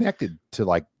 he's not connected to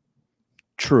like.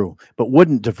 True, but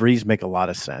wouldn't DeVries make a lot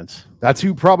of sense? That's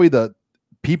who probably the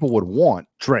people would want.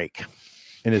 Drake.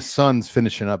 And his son's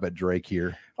finishing up at Drake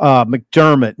here.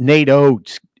 McDermott, Nate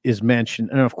Oates is mentioned,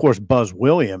 and of course Buzz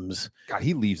Williams. God,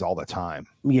 he leaves all the time.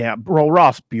 Yeah, bro.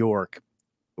 Ross Bjork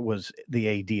was the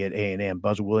AD at A&M.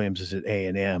 Buzz Williams is at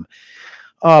A&M.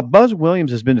 Buzz Williams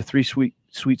has been to 3 Sweet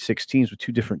 16s with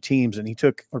 2 different teams, and he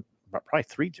took probably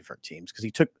 3 different teams because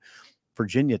he took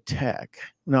Virginia Tech.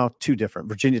 No, 2 different,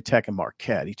 Virginia Tech and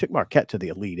Marquette. He took Marquette to the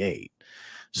Elite 8.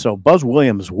 So Buzz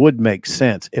Williams would make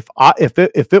sense. If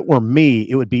it were me,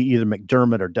 it would be either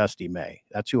McDermott or Dusty May.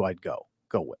 That's who I'd go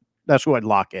with. That's who I'd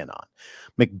lock in on.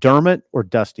 McDermott or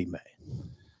Dusty May.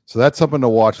 So that's something to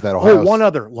watch. That Ohio. One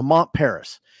other, Lamont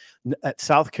Paris at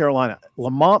South Carolina.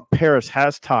 Lamont Paris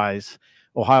has ties,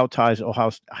 Ohio ties.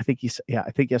 I think he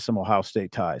has some Ohio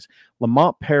State ties.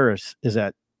 Lamont Paris is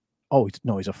at.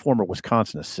 He's a former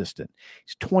Wisconsin assistant.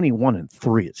 He's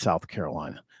 21-3 at South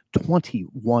Carolina.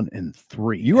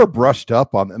 21-3. You are brushed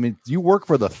up on. I mean, do you work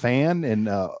for the Fan in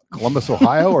Columbus,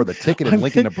 Ohio, or the Ticket in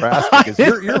Lincoln, Nebraska? Because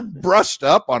you're brushed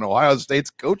up on Ohio State's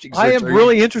coaching. I am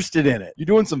really interested in it. You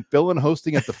doing some fill-in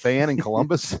hosting at the Fan in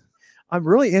Columbus? I'm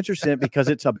really interested in it because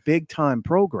it's a big time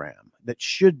program that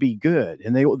should be good,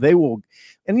 and they will.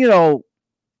 And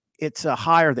it's a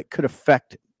hire that could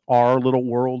affect our little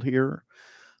world here.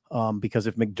 Because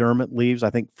if McDermott leaves, I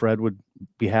think Fred would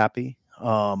be happy.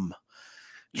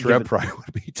 Trev probably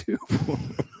would be too.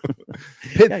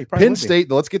 Penn State.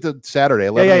 Let's get to Saturday.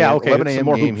 11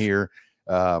 a.m. game here.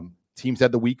 Teams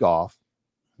had the week off,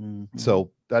 so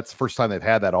that's the first time they've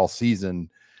had that all season.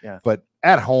 Yeah. But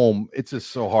at home, it's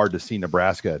just so hard to see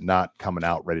Nebraska not coming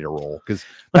out ready to roll because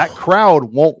that crowd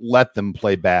won't let them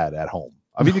play bad at home.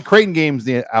 I mean, the Creighton game's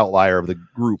the outlier of the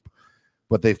group,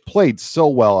 but they've played so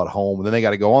well at home, and then they got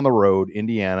to go on the road,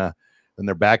 Indiana, and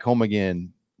they're back home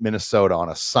again, Minnesota on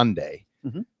a Sunday.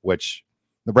 Which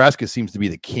Nebraska seems to be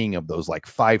the king of those like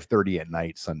 5:30 at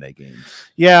night Sunday games.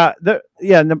 Yeah,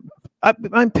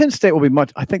 Penn State will be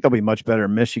much. I think they'll be much better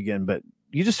in Michigan, but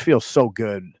you just feel so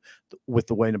good with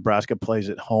the way Nebraska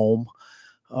plays at home.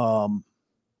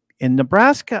 In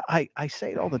Nebraska, I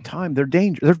say it all the time. They're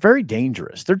dangerous. They're very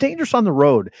dangerous. They're dangerous on the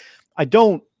road. I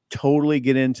don't totally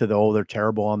get into they're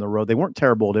terrible on the road. They weren't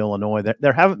terrible at Illinois. They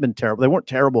haven't been terrible. They weren't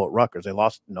terrible at Rutgers. They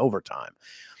lost in overtime.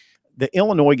 The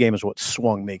Illinois game is what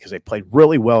swung me because they played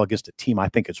really well against a team I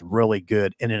think is really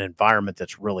good in an environment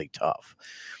that's really tough.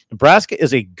 Nebraska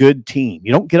is a good team.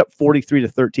 You don't get up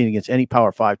 43-13 against any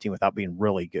Power 5 team without being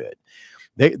really good.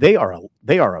 They are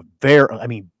a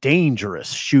very dangerous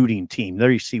shooting team.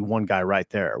 There you see one guy right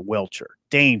there, Welcher,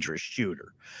 dangerous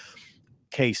shooter.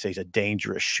 Casey's a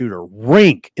dangerous shooter.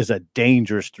 Rink is a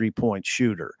dangerous 3-point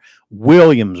shooter.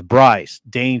 Williams, Bryce,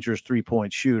 dangerous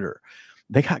 3-point shooter.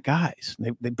 They got guys.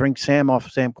 They bring Sam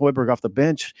Koiberg off the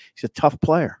bench. He's a tough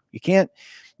player. You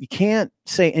can't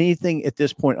say anything at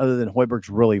this point other than Hoiberg's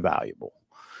really valuable.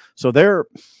 So they're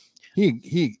he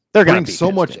going to brings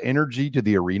so much energy to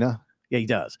the arena. Yeah, he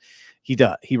does.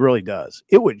 He really does.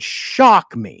 It would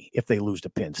shock me if they lose to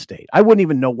Penn State. I wouldn't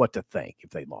even know what to think if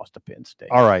they lost to Penn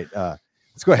State. All right.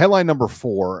 Let's go headline number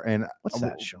 4. And what's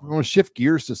that, Sean? I'm going to shift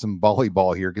gears to some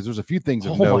volleyball here because there's a few things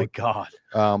of note. Oh, my God.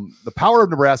 The power of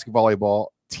Nebraska volleyball.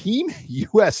 Team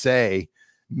USA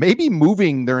may be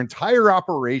moving their entire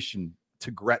operation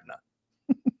to Gretna.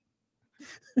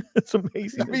 It's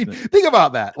amazing. I mean, think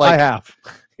about that. I have.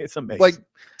 It's amazing. Like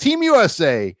Team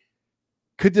USA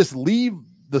could just leave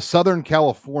the Southern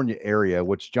California area,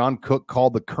 which John Cook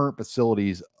called the current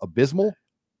facilities abysmal.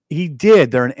 He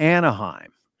did. They're in Anaheim.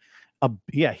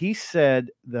 He said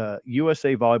the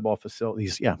USA volleyball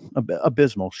facilities,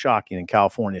 abysmal, shocking in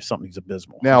California. Something's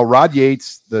abysmal. Now, Rod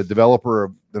Yates, the developer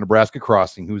of the Nebraska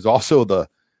Crossing, who's also the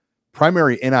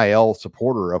primary NIL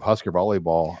supporter of Husker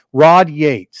volleyball. Rod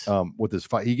Yates,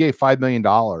 he gave $5 million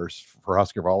for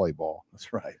Husker volleyball.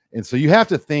 That's right. And so you have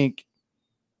to think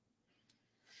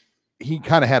he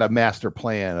kind of had a master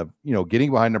plan of,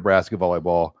 getting behind Nebraska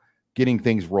volleyball, getting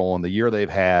things rolling the year they've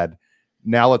had.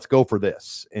 Now let's go for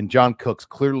this. And John Cook's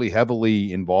clearly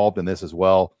heavily involved in this as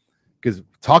well, because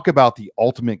talk about the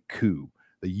ultimate coup.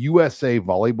 The USA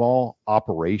volleyball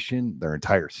operation, their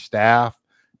entire staff,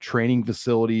 training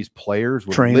facilities, players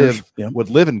would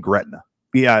live in Gretna.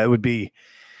 Yeah, it would be.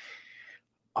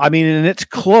 And it's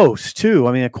close too.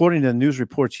 According to the news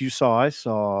reports I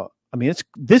saw,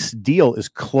 this deal is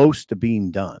close to being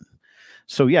done.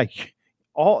 So yeah,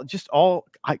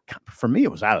 for me,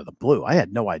 it was out of the blue. I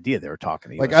had no idea they were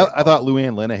talking to you. I thought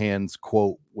Luann Linehan's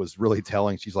quote was really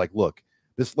telling. She's like, look,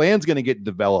 This land's going to get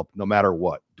developed no matter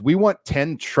what. Do we want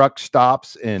 10 truck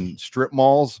stops and strip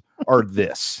malls or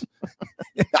this?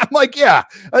 I'm like, yeah,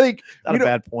 I think not a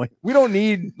bad point. We don't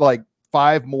need like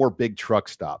 5 more big truck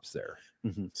stops there.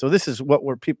 Mm-hmm. So this is what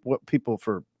people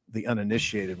for the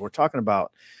uninitiated, we're talking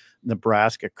about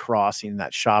Nebraska crossing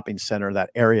that shopping center,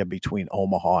 that area between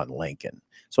Omaha and Lincoln.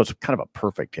 So it's kind of a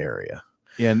perfect area.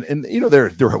 And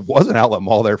there was an outlet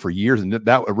mall there for years, and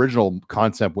that original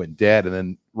concept went dead. And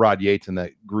then Rod Yates and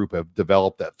that group have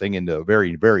developed that thing into a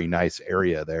very, very nice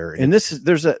area there. And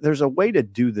there's a way to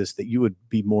do this that you would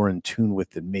be more in tune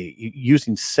with than me,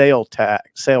 using sales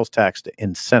tax to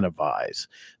incentivize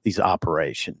these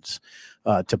operations,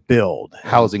 to build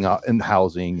housing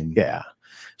and yeah.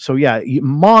 So yeah,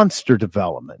 monster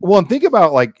development. Well, and think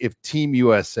about like if Team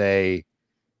USA,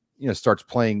 starts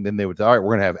playing, then they would say, all right,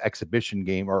 we're going to have exhibition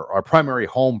game, or our primary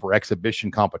home for exhibition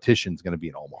competition is going to be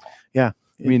in Omaha. Yeah.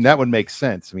 I mean, that would make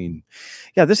sense.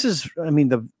 Yeah,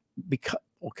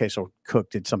 so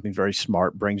Cook did something very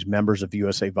smart, brings members of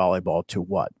USA Volleyball to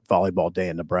Volleyball Day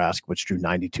in Nebraska, which drew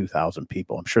 92,000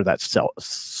 people. I'm sure that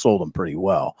sold them pretty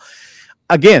well.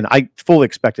 Again, I fully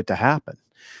expect it to happen.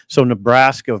 So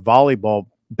Nebraska volleyball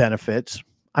benefits.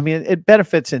 I mean, it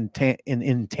benefits in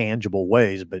intangible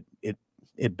ways, but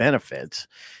it benefits.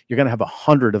 You're going to have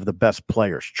 100 of the best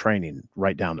players training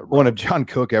right down the road. Well, if John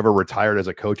Cook ever retired as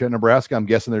a coach at Nebraska, I'm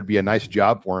guessing there'd be a nice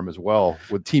job for him as well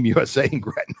with Team USA in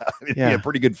Gretna. It'd be a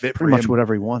pretty good fit for him. Pretty much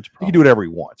whatever he wants. Probably. He can do whatever he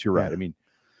wants. You're right. I mean,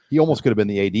 he almost could have been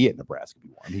the AD at Nebraska if he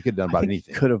wanted. He could have done about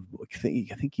anything. I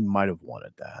think he might have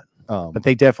wanted that. But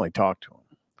they definitely talked to him.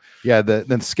 Yeah,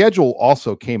 the schedule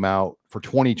also came out for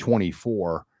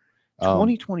 2024.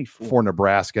 2024 for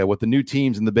Nebraska with the new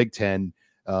teams in the Big Ten.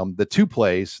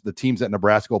 The teams that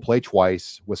Nebraska will play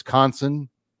twice: Wisconsin,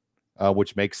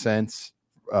 which makes sense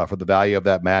for the value of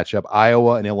that matchup,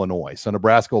 Iowa and Illinois. So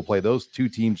Nebraska will play those 2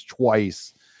 teams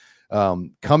twice.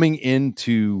 Coming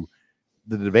into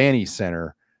the Devaney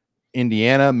Center,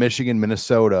 Indiana, Michigan,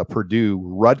 Minnesota, Purdue,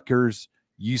 Rutgers,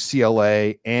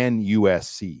 UCLA, and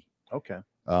USC. Okay.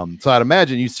 So I'd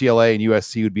imagine UCLA and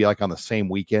USC would be like on the same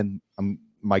weekend.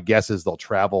 My guess is they'll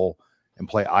travel and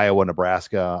play Iowa,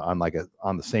 Nebraska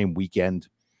on the same weekend.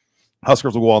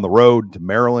 Huskers will go on the road to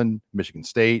Maryland, Michigan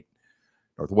State,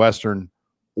 Northwestern,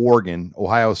 Oregon,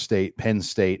 Ohio State, Penn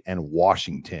State, and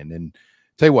Washington. And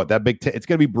tell you what, that Big Ten, it's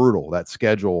going to be brutal, that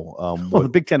schedule. The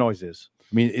Big Ten always is.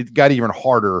 I mean, it got even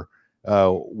harder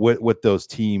with those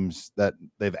teams that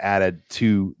they've added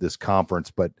to this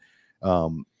conference. But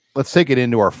let's take it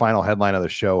into our final headline of the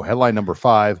show. Headline number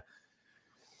 5.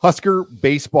 Husker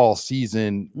baseball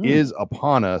season is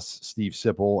upon us, Steve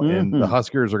Sipple, and the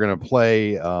Huskers are going to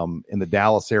play in the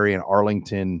Dallas area in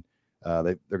Arlington.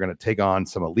 They're going to take on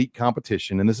some elite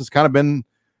competition, and this has kind of been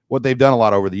what they've done a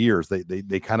lot over the years.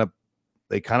 They kind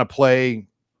of play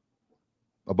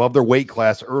above their weight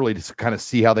class early to kind of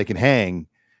see how they can hang,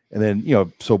 and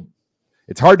then so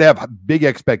it's hard to have big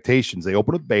expectations. They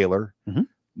open with Baylor,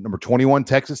 number 21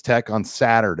 Texas Tech on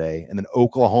Saturday, and then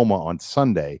Oklahoma on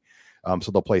Sunday.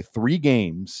 So they'll play 3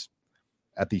 games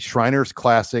at the Shriners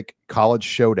Classic College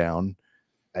Showdown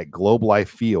at Globe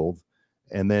Life Field,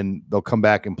 and then they'll come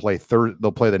back and play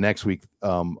they'll play the next week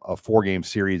a 4-game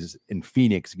series in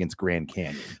Phoenix against Grand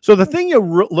Canyon. So the thing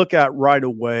you look at right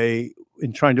away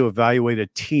in trying to evaluate a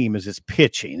team is its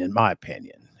pitching, in my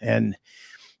opinion. And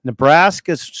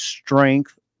Nebraska's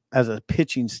strength as a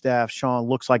pitching staff, Sean,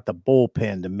 looks like the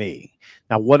bullpen to me.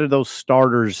 Now, what are those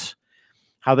starters?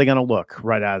 How are they going to look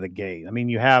right out of the gate? I mean,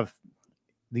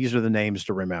 these are the names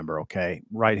to remember, okay?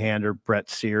 Right-hander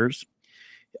Brett Sears,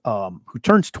 who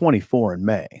turns 24 in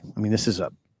May. I mean, this is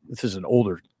an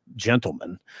older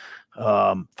gentleman.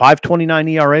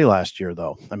 5.29 ERA last year,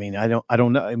 though. I mean, I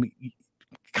don't know. I mean,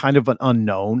 kind of an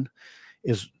unknown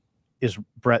is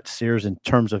Brett Sears in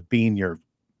terms of being your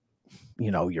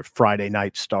Friday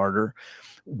night starter.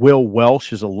 Will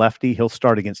Welsh is a lefty. He'll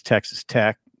start against Texas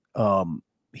Tech.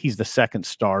 He's the second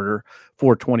starter,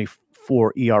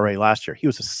 4.24 ERA last year. He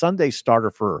was a Sunday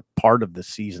starter for part of the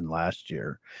season last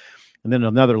year. And then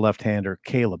another left-hander,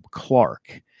 Caleb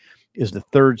Clark, is the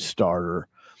third starter.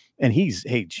 And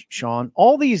Sean,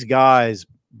 all these guys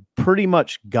pretty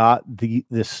much got into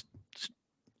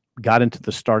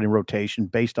the starting rotation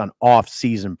based on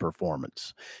off-season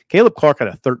performance. Caleb Clark had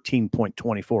a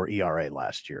 13.24 ERA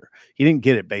last year. He didn't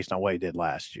get it based on what he did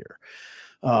last year.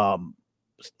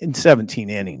 In 17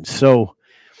 innings. So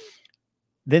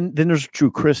then there's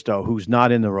Drew Christo, who's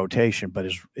not in the rotation, but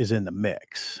is in the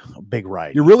mix. A big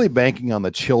right. You're really banking on the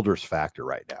Childress factor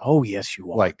right now. Oh, yes,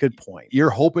 you are. Good point.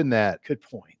 You're hoping that good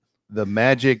point. The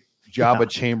magic Jabba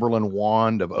Chamberlain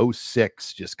wand of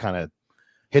 06 just kind of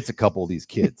hits a couple of these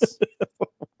kids.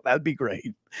 That'd be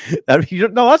great.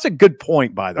 No, that's a good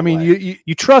point, by the way. I mean,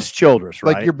 you trust Childress,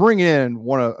 right? Like you're bringing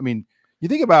in you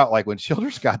think about like when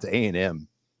Childress got to A&M.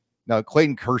 Now,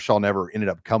 Clayton Kershaw never ended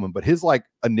up coming, but his like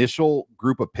initial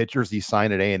group of pitchers he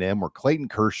signed at A&M were Clayton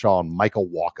Kershaw and Michael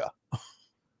Walker.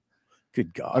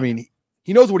 Good God. I mean,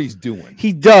 he knows what he's doing.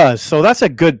 He does. So that's a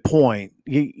good point.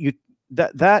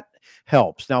 That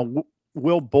helps. Now,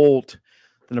 Will Bolt,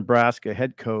 the Nebraska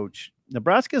head coach,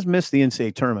 Nebraska's missed the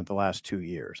NCAA tournament the last 2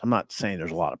 years. I'm not saying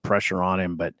there's a lot of pressure on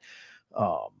him, but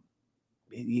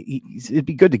it'd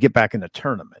be good to get back in the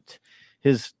tournament.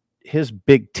 His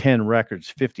Big Ten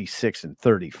record's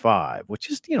 56-35, which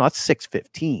is, that's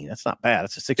 615. That's not bad.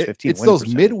 It's a 615. It's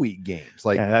those midweek games.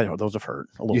 Like those have hurt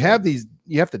a little.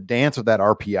 You have to dance with that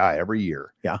RPI every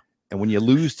year. Yeah. And when you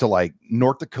lose to like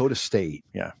North Dakota State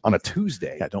on a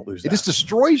Tuesday, don't lose it that. just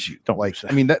destroys you. Don't lose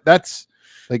that. I mean, that's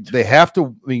like they have to.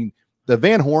 I mean, the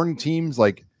Van Horn teams,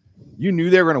 like you knew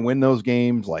they were going to win those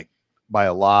games like by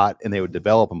a lot, and they would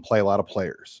develop and play a lot of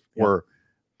players. Yeah. Where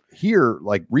here,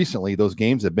 like recently, those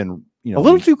games have been a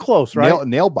little too close, right?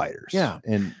 Nail biters. Yeah,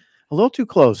 and a little too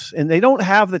close. And they don't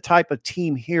have the type of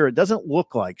team here. It doesn't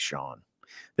look like, Sean,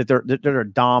 that they're a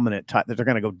dominant type, that they're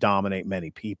going to go dominate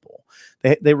many people.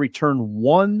 They return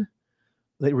one.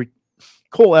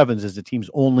 Cole Evans is the team's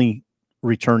only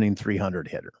returning 300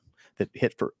 hitter that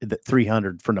hit for the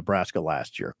 300 for Nebraska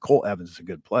last year. Cole Evans is a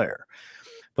good player.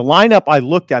 The lineup, I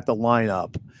looked at the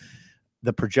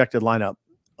projected lineup,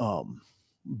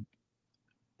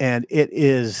 and it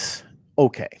is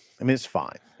okay. I mean, it's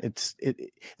fine.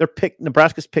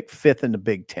 Nebraska's picked 5th in the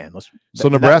Big Ten.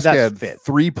 Nebraska had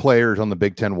 3 players on the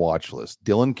Big Ten watch list: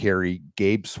 Dylan Carey,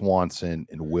 Gabe Swanson,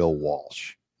 and Will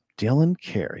Walsh. Dylan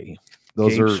Carey,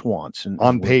 those Gabe are Swanson.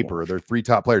 On paper, they're 3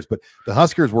 top players, but the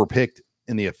Huskers were picked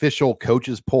in the official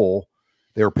coaches poll.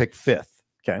 They were picked 5th.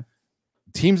 Okay.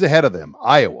 Teams ahead of them: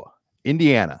 Iowa,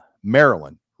 Indiana,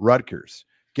 Maryland, Rutgers.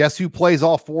 Guess who plays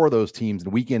all 4 of those teams in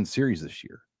the weekend series this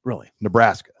year? Really?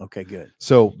 Nebraska. Okay, good.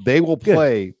 So they will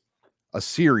play a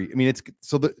series. I mean,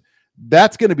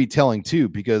 that's going to be telling too,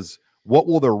 because what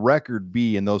will their record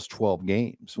be in those 12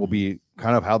 games will be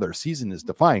kind of how their season is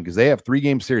defined, because they have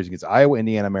 3-game series against Iowa,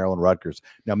 Indiana, Maryland, Rutgers.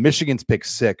 Now, Michigan's picked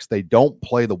 6. They don't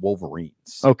play the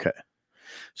Wolverines. Okay.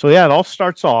 So, it all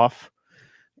starts off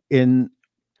in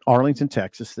Arlington,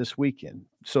 Texas this weekend.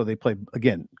 So they play,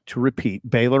 again, to repeat,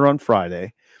 Baylor on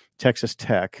Friday, Texas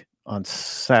Tech on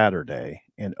Saturday,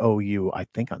 and OU, I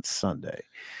think, on Sunday.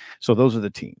 So those are the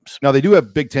teams. Now, they do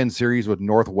have Big Ten series with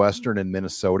Northwestern and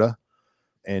Minnesota.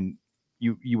 And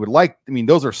you would like, I mean,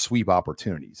 those are sweep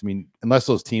opportunities. I mean, unless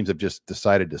those teams have just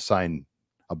decided to sign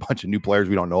a bunch of new players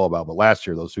we don't know about. But last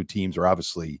year, those 2 teams are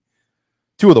obviously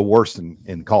 2 of the worst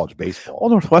in college baseball. Well,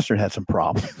 Northwestern had some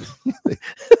problems.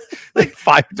 They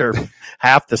fired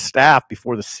half the staff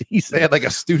before the season. They had like a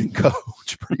student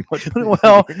coach, pretty much.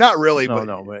 Well, not really,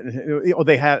 but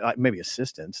they had maybe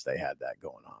assistants. They had that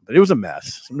going on, but it was a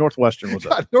mess. Northwestern was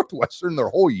Northwestern their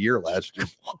whole year last year.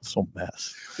 Was a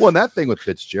mess. Well, and that thing with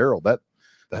Fitzgerald,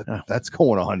 that's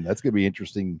going on. That's going to be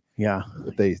interesting. Yeah,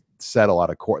 if they settle out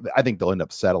of court, I think they'll end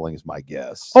up settling, is my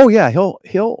guess. Oh yeah, he's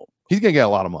going to get a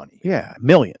lot of money. Yeah,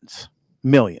 millions.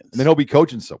 And then he'll be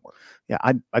coaching somewhere. Yeah,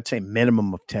 I'd say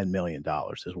minimum of $10 million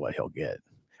is what he'll get.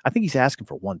 I think he's asking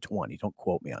for 120. Don't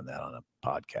quote me on that on a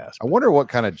podcast. I wonder what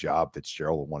kind of job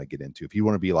Fitzgerald would want to get into. If you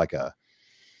want to be like a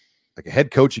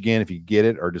head coach again, if you get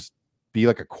it, or just be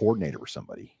like a coordinator or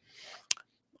somebody.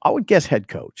 I would guess head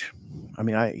coach. I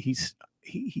mean,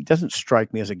 he doesn't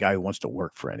strike me as a guy who wants to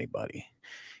work for anybody.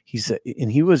 He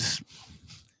was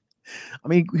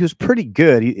pretty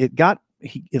good.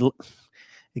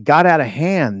 It got out of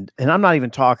hand, and I'm not even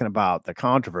talking about the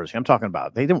controversy. I'm talking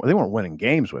about they weren't winning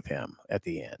games with him at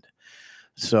the end.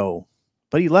 So,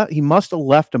 but he must have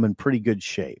left them in pretty good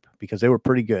shape, because they were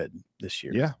pretty good this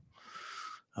year. Yeah.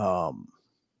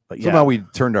 But somehow we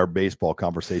turned our baseball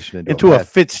conversation into a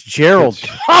Fitzgerald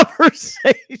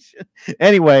conversation.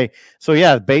 Anyway,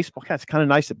 so baseball. It's kind of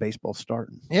nice that baseball's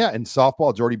starting. Yeah, and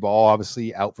softball, Jordy Ball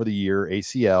obviously out for the year,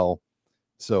 ACL.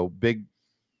 So big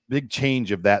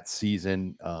change of that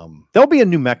season. They'll be in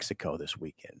New Mexico this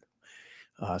weekend.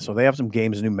 So they have some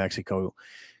games in New Mexico.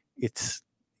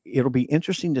 It'll be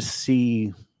interesting to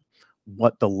see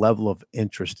what the level of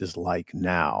interest is like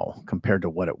now compared to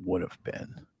what it would have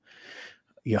been.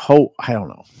 You hope, I don't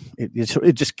know.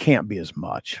 It just can't be as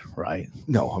much, right?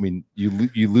 No, I mean,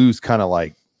 you lose kind of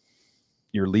like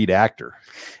your lead actor.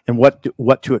 And what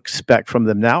to expect from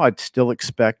them now? I'd still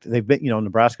expect they've been,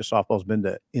 Nebraska softball's been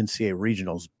to NCAA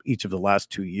regionals each of the last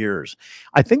 2 years.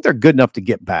 I think they're good enough to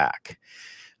get back.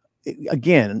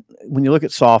 again, when you look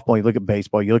at softball, you look at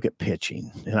baseball, you look at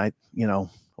pitching, and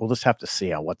we'll just have to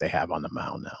see what they have on the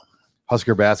mound now.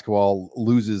 Husker basketball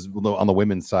loses on the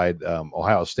women's side.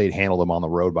 Ohio State handled them on the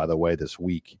road, by the way, this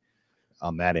week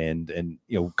on that end. And,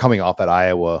 coming off that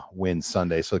Iowa win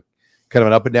Sunday. So kind of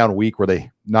an up and down week where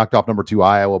they knocked off number 2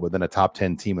 Iowa, but then a top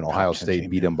 10 team in Ohio State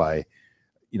beat them by,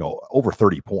 over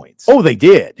 30 points. Oh, they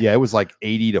did. Yeah. It was like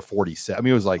 80-47. I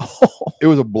mean, it was like, it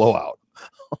was a blowout.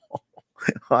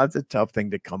 That's a tough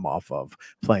thing to come off of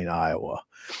playing Iowa.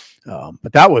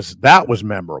 But that was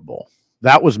memorable.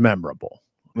 That was memorable.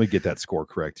 Let me get that score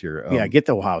correct here. Get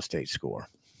the Ohio State score.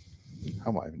 Where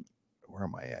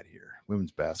am I at here?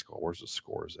 Women's basketball. Where's the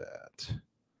scores at?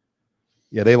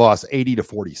 Yeah, they lost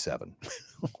 80-47.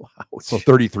 So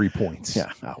 33 points.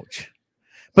 Yeah, ouch.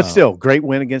 But still, great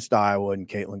win against Iowa and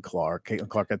Caitlin Clark. Caitlin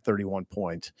Clark had 31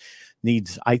 points.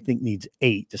 Needs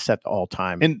 8 to set the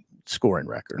all-time and scoring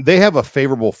record. They have a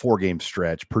favorable 4-game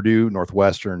stretch: Purdue,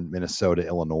 Northwestern, Minnesota,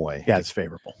 Illinois. Yeah, it's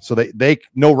favorable. So they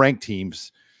no ranked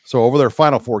teams. So over their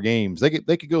final 4 games, they could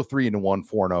go 3-1,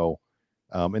 4-0,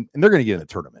 and they're going to get in the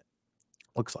tournament.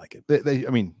 Looks like it. They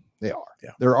are.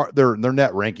 Yeah, their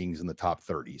net rankings in the top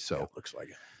 30. So looks like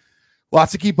it.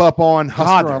 Lots to keep up on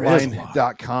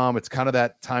HuskerOnline.com. It's kind of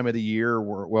that time of the year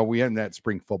where we have that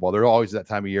spring football. There's always that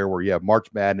time of year where you have March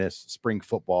Madness, spring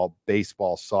football,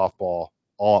 baseball, softball,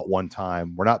 all at one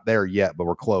time. We're not there yet, but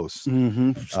we're close.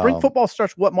 Mm-hmm. Spring football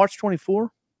starts March 24th?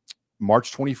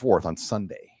 March 24th on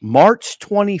Sunday. March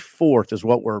 24th is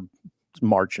what we're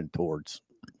marching towards.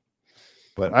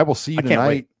 But I will see you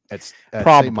tonight at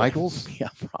St. Michael's. Yeah,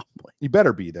 probably. You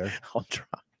better be there. I'll try.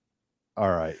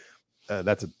 All right.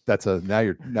 Now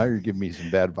you're giving me some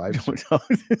bad vibes.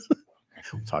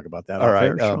 We'll talk about that. All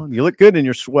right. Sean. You look good in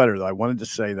your sweater, though. I wanted to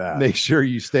say that. Make sure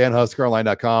you stay on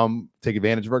HuskerOnline.com. Take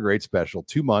advantage of our great special.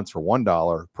 2 months for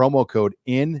 $1. Promo code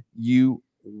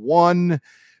NU1.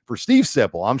 For Steve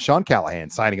Sipple, I'm Sean Callahan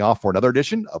signing off for another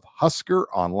edition of Husker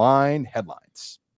Online Headlines.